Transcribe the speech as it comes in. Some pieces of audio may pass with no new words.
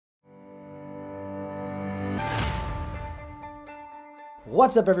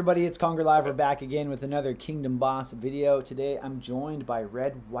What's up, everybody? It's Conger Live. We're back again with another Kingdom Boss video. Today I'm joined by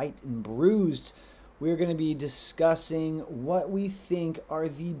Red, White, and Bruised. We're going to be discussing what we think are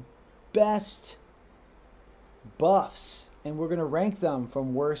the best buffs, and we're going to rank them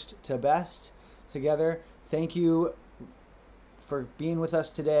from worst to best together. Thank you for being with us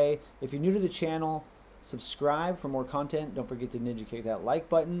today. If you're new to the channel, subscribe for more content. Don't forget to ninja kick that like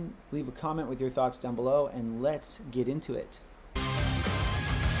button. Leave a comment with your thoughts down below, and let's get into it.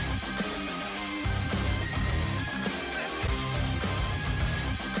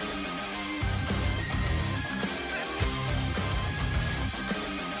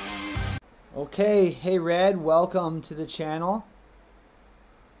 Okay, hey Red, welcome to the channel.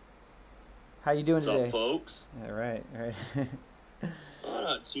 How you doing today? What's up, folks? All right. Oh,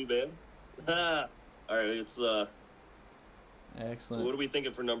 not too bad. All right, it's Excellent. So what are we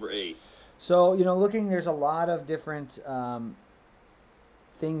thinking for number 8? So, you know, there's a lot of different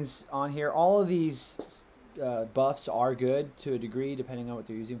things on here. All of these buffs are good to a degree, depending on what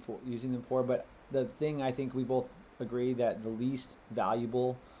they're using them for. But the thing I think we both agree that the least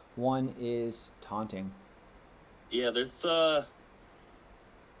valuable one is taunting. Yeah, there's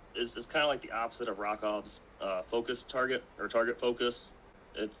it's kind of like the opposite of Rockov's focus target or target focus.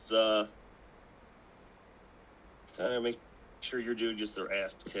 It's kind of make sure your dude gets their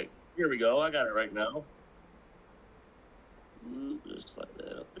ass kicked. Here we go. I got it right now. Just slide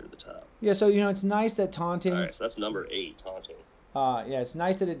that up there at the top. Yeah, so you know it's nice that taunting. All right, so that's number 8, taunting. Yeah, it's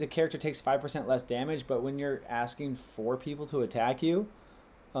nice that the character takes 5% less damage, but when you're asking 4 people to attack you,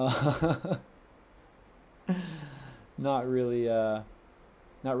 not really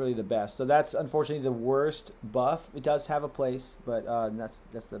the best. So that's unfortunately the worst buff. It does have a place, but that's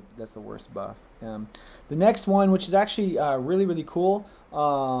the worst buff. The next one, which is actually really cool,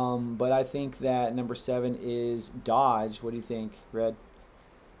 but I think that number 7 is dodge. What do you think, Red?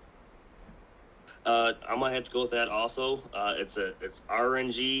 I might have to go with that also. It's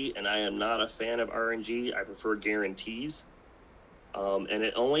RNG, and I am not a fan of RNG. I prefer guarantees. And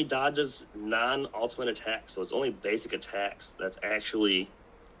it only dodges non-ultimate attacks, so it's only basic attacks that's actually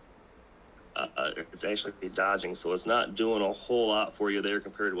dodging, so it's not doing a whole lot for you there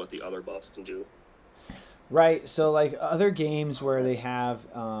compared to what the other buffs can do. Right, so like other games where they have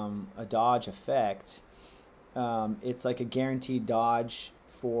a dodge effect, it's like a guaranteed dodge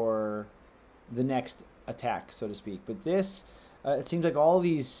for the next attack, so to speak. But this, it seems like all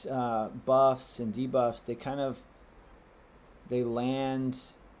these buffs and debuffs, they land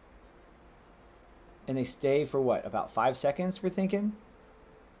and they stay for what, about 5 seconds, we're thinking?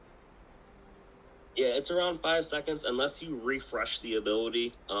 Yeah, it's around 5 seconds unless you refresh the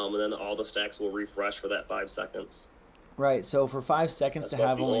ability, and then all the stacks will refresh for that 5 seconds. Right, so for 5 seconds that's to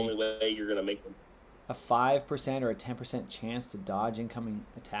have the only way you're going to make them. A 5% or a 10% chance to dodge incoming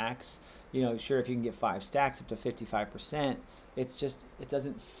attacks. You know, sure, if you can get 5 stacks up to 55%, it's just, it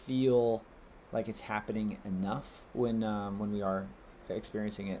doesn't feel like it's happening enough when we are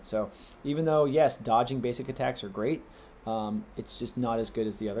experiencing it. So even though, yes, dodging basic attacks are great, it's just not as good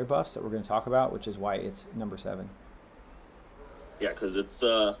as the other buffs that we're going to talk about, which is why it's number 7. Yeah, because it's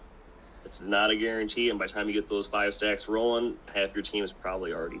not a guarantee, and by the time you get those 5 stacks rolling, half your team is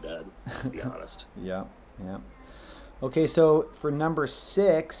probably already dead, to be honest. Yeah. Okay, so for number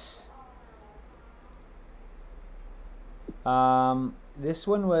 6, this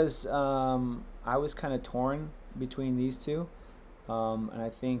one was, I was kind of torn between these two, and I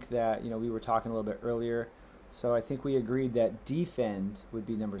think that, you know, we were talking a little bit earlier, so I think we agreed that defend would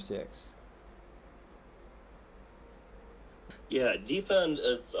be number 6. Yeah, defend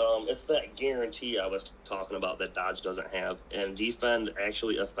is it's that guarantee I was talking about that dodge doesn't have, and defend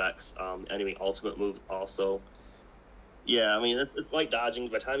actually affects enemy ultimate move also. Yeah, I mean it's like dodging.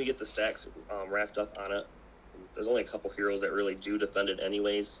 By the time you get the stacks wrapped up on it, there's only a couple heroes that really do defend it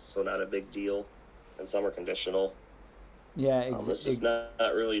anyways, so not a big deal, and some are conditional. Yeah, it's just not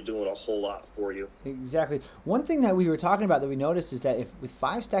really doing a whole lot for you. Exactly. One thing that we were talking about that we noticed is that if with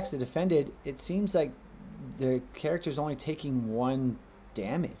 5 stacks to defended, it seems like the character's only taking 1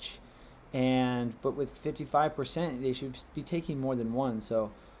 damage, but with 55%, they should be taking more than 1.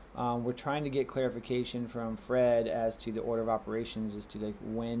 So we're trying to get clarification from Fred as to the order of operations, as to like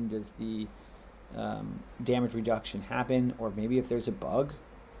when does the damage reduction happen, or maybe if there's a bug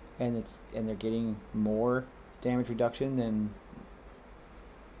and they're getting more damage reduction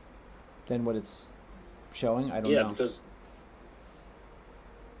than what it's showing. I don't know. Yeah, because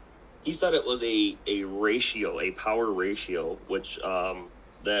he said it was a ratio, a power ratio, which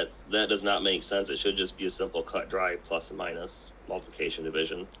that does not make sense. It should just be a simple cut dry plus and minus multiplication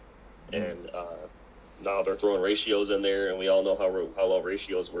division. And Now they're throwing ratios in there, and we all know how well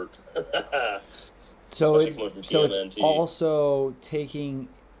ratios work. So Especially coming from so it's TMNT. also taking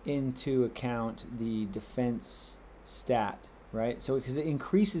into account the defense stat, right? So because it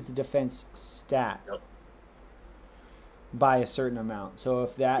increases the defense stat Yep. by a certain amount. So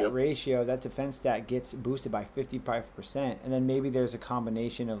if that Yep. ratio, that defense stat gets boosted by 55%, and then maybe there's a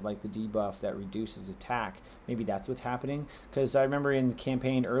combination of like the debuff that reduces attack, maybe that's what's happening. Because I remember in the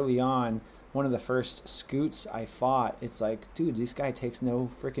campaign early on, one of the first scoots I fought, it's like, dude, this guy takes no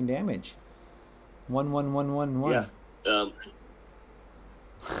freaking damage. 1-1-1-1-1. Yeah.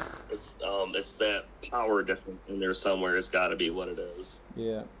 It's that power difference in there somewhere. It's got to be what it is.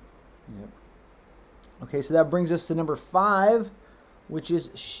 Yeah. Yep. Okay, so that brings us to number 5, which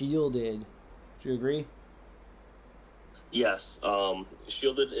is shielded. Do you agree? Yes.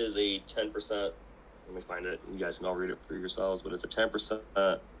 Shielded is a 10%. Let me find it. You guys can all read it for yourselves, but it's a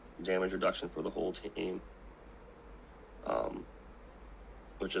 10% damage reduction for the whole team,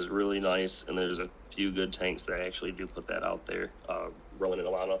 which is really nice. And there's a few good tanks that actually do put that out there. Rowan and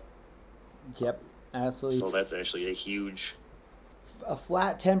Alana. Yep, absolutely. So that's actually a huge. A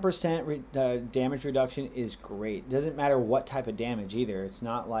flat 10% damage reduction is great. It doesn't matter what type of damage either. It's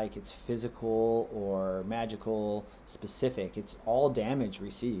not like it's physical or magical specific. It's all damage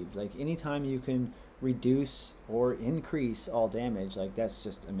received. Like anytime you can reduce or increase all damage, like that's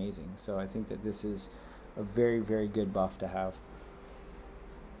just amazing. So I think that this is a very, very good buff to have.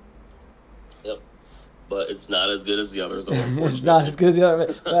 Yep. But it's not as good as the others. Though, It's not as good as the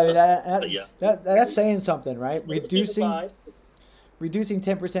other. I mean, yeah. that's saying something, right? It's Reducing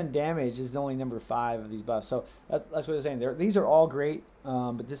 10% damage is only number 5 of these buffs. So that's what I'm saying. These are all great,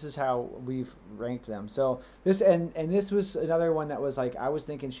 but this is how we've ranked them. So this and this was another one that was like I was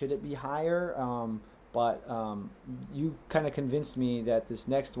thinking should it be higher, but you kind of convinced me that this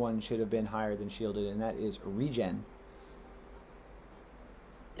next one should have been higher than shielded, and that is regen.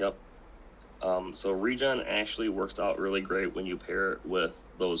 Yep. So regen actually works out really great when you pair it with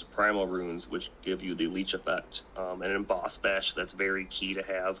those primal runes, which give you the leech effect. And in boss bash, that's very key to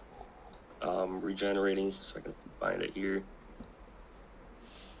have. Regenerating, so I can find it here.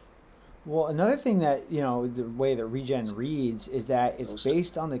 Well, another thing that, the way that regen reads is that it's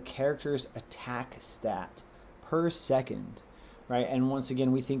based on the character's attack stat per second, right? And once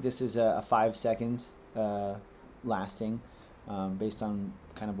again, we think this is a 5-second lasting. Based on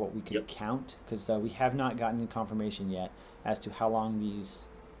kind of what we can count, because we have not gotten confirmation yet as to how long these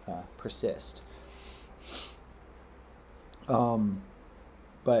persist.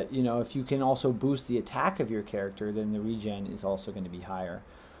 But if you can also boost the attack of your character, then the regen is also going to be higher.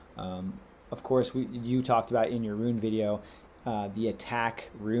 Of course, you talked about in your rune video the attack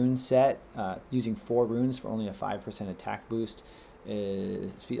rune set, using 4 runes for only a 5% attack boost.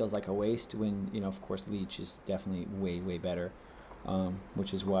 Feels like a waste when of course leech is definitely way better,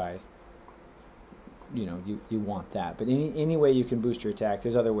 which is why you want that. But any way you can boost your attack,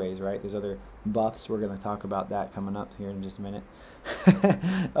 there's other ways, right? There's other buffs. We're going to talk about that coming up here in just a minute.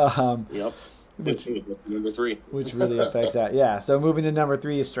 Yep. Which is number 3, which really affects that. Yeah. So moving to number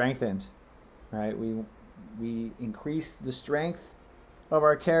 3 is strengthened, right? We increase the strength of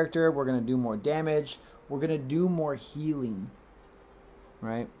our character. We're going to do more damage. We're going to do more healing.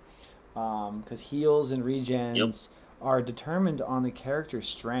 Right, because heals and regens are determined on the character's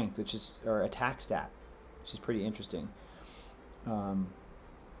strength, or attack stat, which is pretty interesting. A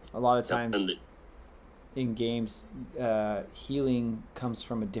lot of times in games, healing comes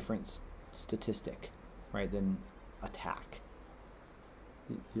from a different statistic, right, than attack.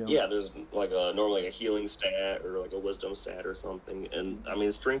 Yeah, there's like normally a healing stat or like a wisdom stat or something, and I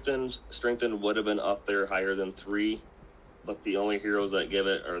mean strengthened would have been up there higher than 3. But the only heroes that give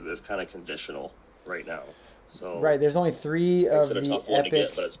it are this kind of conditional right now. So right, there's only 3 of the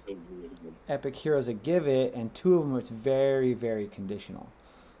epic heroes that give it, and 2 of them it's very, very conditional.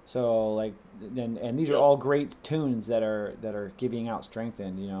 So like, and these are all great tunes that are giving out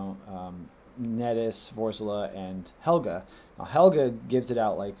strengthened. Nettis, Vorzla, and Helga. Now Helga gives it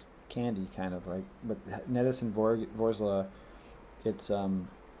out like candy, kind of like, but Nettis and Vorzla, it's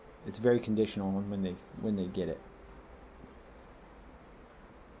very conditional when they get it.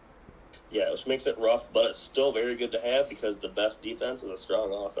 Yeah, which makes it rough, but it's still very good to have because the best defense is a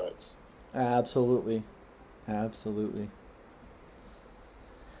strong offense. Absolutely.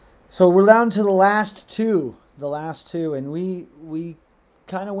 So we're down to the last two, and we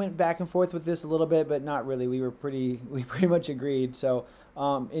kind of went back and forth with this a little bit, but not really. We pretty much agreed. So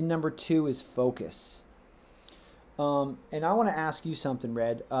in number 2 is focus. And I want to ask you something,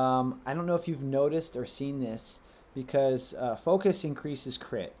 Red. I don't know if you've noticed or seen this, because focus increases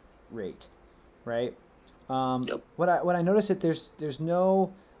crit rate, right? Yep. What I noticed that there's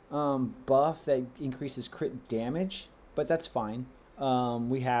no buff that increases crit damage, but that's fine.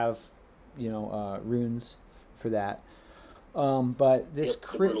 We have, runes for that. But this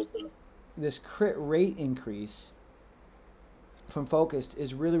crit rate increase from focused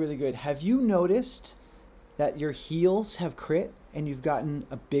is really, really good. Have you noticed that your heals have crit and you've gotten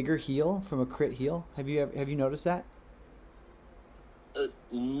a bigger heal from a crit heal? Have you noticed that?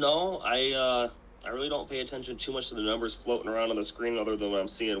 No, I really don't pay attention too much to the numbers floating around on the screen, other than I'm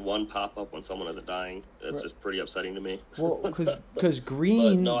seeing one pop up when someone isn't dying. That's just pretty upsetting to me. Well, because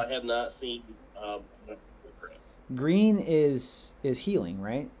green. But no, I have not seen. Green is healing,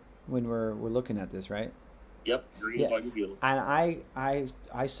 right? When we're looking at this, right? Yep, green is all your heals. And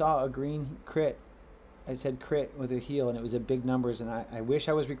I saw a green crit. I said crit with a heal, and it was a big numbers. And I wish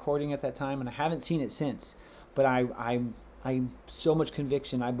I was recording at that time, and I haven't seen it since. But I'm so much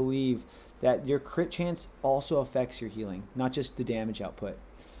conviction. I believe that your crit chance also affects your healing, not just the damage output.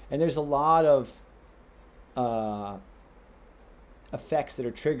 And there's a lot of effects that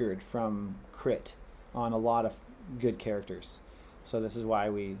are triggered from crit on a lot of good characters. So this is why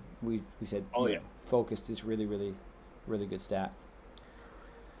we said focused is really, really, really good stat.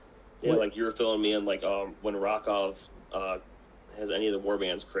 Yeah, like you were filling me in, like when Rakov has any of the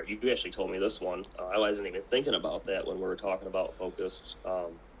warbands crit. You actually told me this one. I wasn't even thinking about that when we were talking about focused.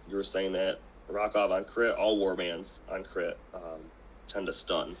 You were saying that Rakov on crit, all warbands on crit tend to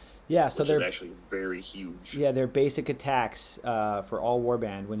stun. Yeah, so they're actually very huge. Yeah, they're basic attacks for all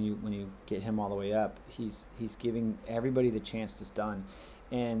warband. When you get him all the way up, he's giving everybody the chance to stun,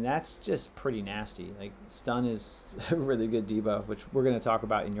 and that's just pretty nasty. Like stun is a really good debuff, which we're going to talk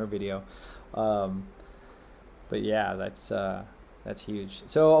about in your video. But yeah, that's huge.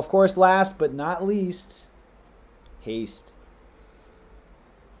 So of course, last but not least, haste.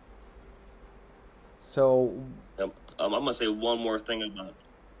 So I'm gonna say one more thing about.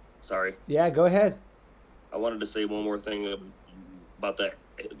 Sorry. Yeah, go ahead. I wanted to say one more thing about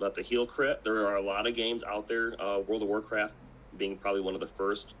the heal crit. There are a lot of games out there, World of Warcraft being probably one of the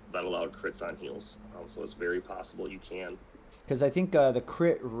first that allowed crits on heals. So it's very possible you can. Because I think the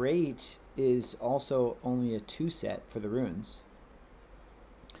crit rate is also only a 2-set for the runes.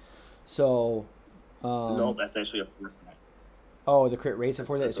 So. No, that's actually a 4-set. Oh, the crit rate's a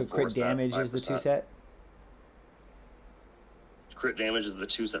 4-set. So crit damage is the 2-set. Crit damage is the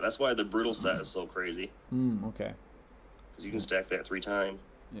 2-set. That's why the brutal set is so crazy. Okay. Because you can stack that 3 times.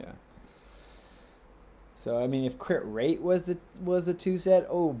 Yeah. So I mean, if crit rate was the 2-set,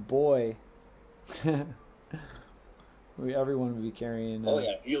 oh boy, everyone would be carrying. Oh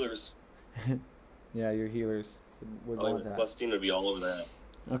yeah, healers. Yeah, your healers would want that. Busting would be all over that.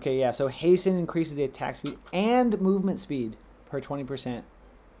 Okay, yeah. So hasten increases the attack speed and movement speed per 20%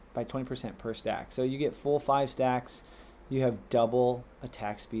 by 20% per stack. So you get full 5 stacks. You have double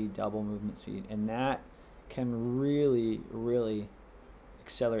attack speed, double movement speed, and that can really, really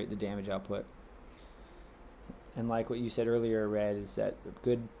accelerate the damage output. And like what you said earlier, Red, is that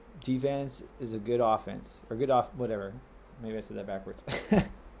good defense is a good offense, or whatever. Maybe I said that backwards.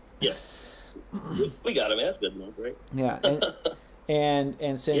 Yeah, we got him. That's good enough, right? Yeah,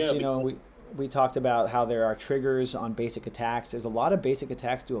 and since we talked about how there are triggers on basic attacks. There's a lot of basic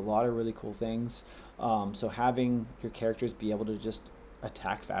attacks do a lot of really cool things. So having your characters be able to just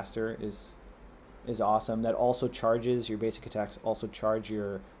attack faster is awesome. That also charges your basic attacks. Also charge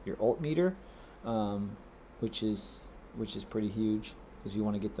your ult meter, which is pretty huge because you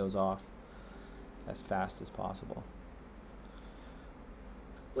want to get those off as fast as possible.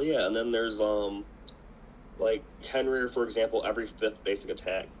 Well, yeah, and then there's like Henry, for example, every 5th basic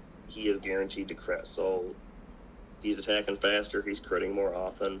attack he is guaranteed to crit. So he's attacking faster. He's critting more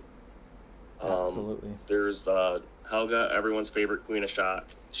often. Absolutely. There's Helga, everyone's favorite Queen of Shock.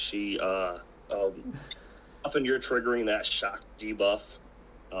 She often you're triggering that shock debuff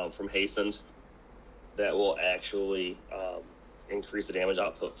from hastened. That will actually increase the damage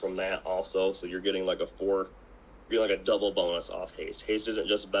output from that also. So you're getting like a double bonus off haste. Haste isn't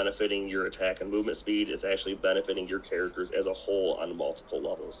just benefiting your attack and movement speed; it's actually benefiting your characters as a whole on multiple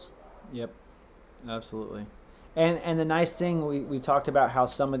levels. Yep, absolutely. And the nice thing we talked about how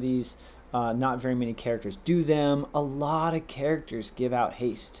some of these. Not very many characters do them. A lot of characters give out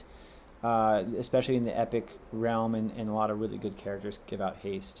haste, especially in the epic realm, and a lot of really good characters give out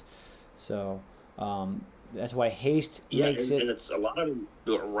haste. So that's why haste makes it. And it's a lot of them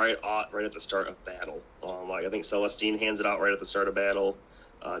do it right at the start of battle. Like I think Celestine hands it out right at the start of battle.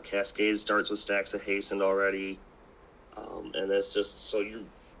 Cascade starts with stacks of hastened already, and it's just so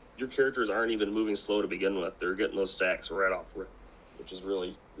your characters aren't even moving slow to begin with. They're getting those stacks right off, which is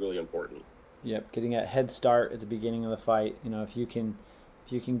really, really important. Yep, getting a head start at the beginning of the fight. You know, if you can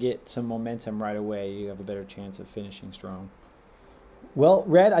get some momentum right away, you have a better chance of finishing strong. Well,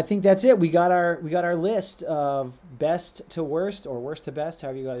 Red, I think that's it. We got our list of best to worst or worst to best,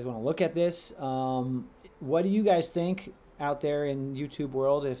 however you guys want to look at this. What do you guys think out there in YouTube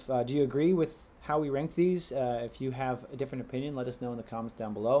world? If do you agree with how we rank these? If you have a different opinion, let us know in the comments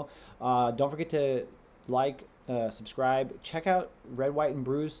down below. Don't forget to like, subscribe. Check out Red, White, and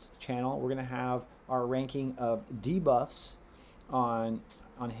Bruised channel. We're gonna have our ranking of debuffs on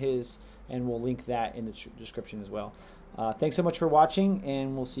his, and we'll link that in the description as well. Thanks so much for watching,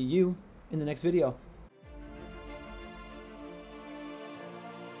 and we'll see you in the next video.